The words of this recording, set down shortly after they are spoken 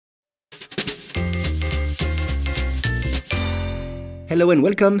Hello and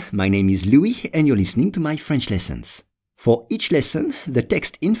welcome, my name is Louis and you're listening to my French lessons. For each lesson, the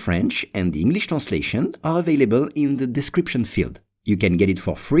text in French and the English translation are available in the description field. You can get it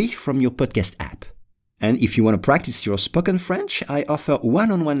for free from your podcast app. And if you want to practice your spoken French, I offer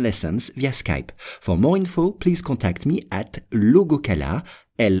one-on-one lessons via Skype. For more info, please contact me at logokala,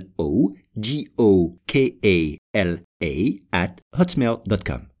 Logokala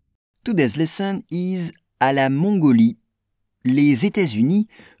 @hotmail.com. Today's lesson is à la Mongolie. Les États-Unis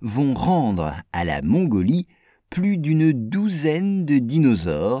vont rendre à la Mongolie plus d'une douzaine de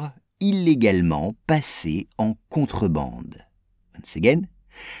dinosaures illégalement passés en contrebande. Once again,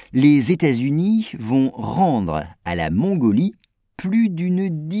 les États-Unis vont rendre à la Mongolie plus d'une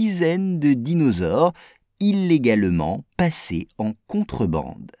dizaine de dinosaures illégalement passés en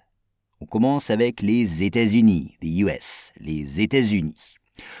contrebande. On commence avec les États-Unis, the US, les États-Unis.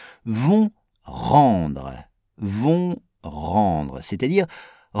 Vont rendre, c'est-à-dire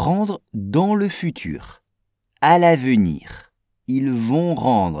rendre dans le futur, à l'avenir. Ils vont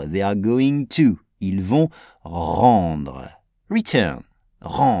rendre, they are going to, ils vont rendre. Return,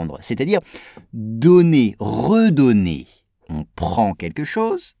 rendre, c'est-à-dire donner, redonner. On prend quelque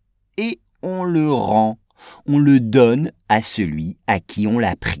chose et on le rend, on le donne à celui à qui on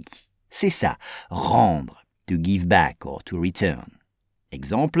l'a pris. C'est ça, rendre, to give back or to return.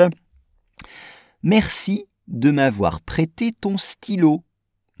 Exemple, merci de m'avoir prêté ton stylo.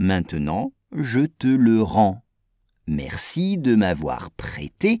 Maintenant, je te le rends. Merci de m'avoir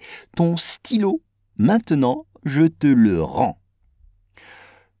prêté ton stylo. Maintenant, je te le rends.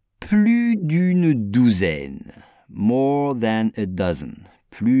 Plus d'une douzaine. More than a dozen.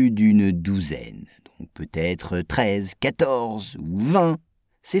 Plus d'une douzaine. Donc peut-être 13, 14 ou 20.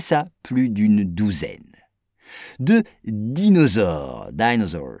 C'est ça, plus d'une douzaine. De dinosaures,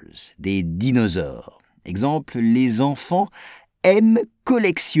 des dinosaures. Exemple, les enfants aiment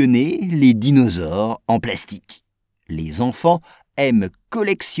collectionner les dinosaures en plastique. Les enfants aiment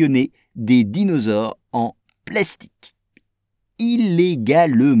collectionner des dinosaures en plastique.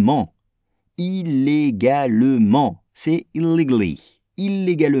 Illégalement, c'est illegally,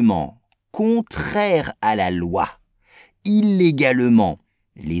 illégalement, contraire à la loi. Illégalement.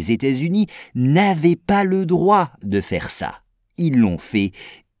 Les États-Unis n'avaient pas le droit de faire ça. Ils l'ont fait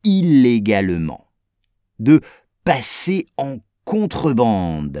illégalement. De passer en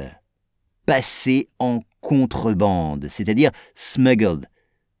contrebande. Passer en contrebande, c'est-à-dire smuggled.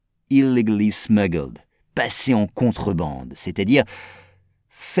 Illegally smuggled. Passer en contrebande, c'est-à-dire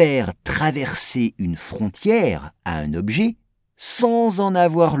faire traverser une frontière à un objet sans en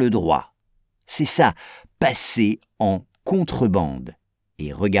avoir le droit. C'est ça, passer en contrebande.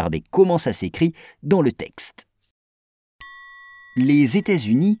 Et regardez comment ça s'écrit dans le texte. Les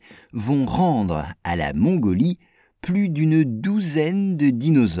États-Unis vont rendre à la Mongolie plus d'une douzaine de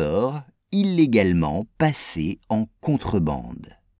dinosaures illégalement passés en contrebande.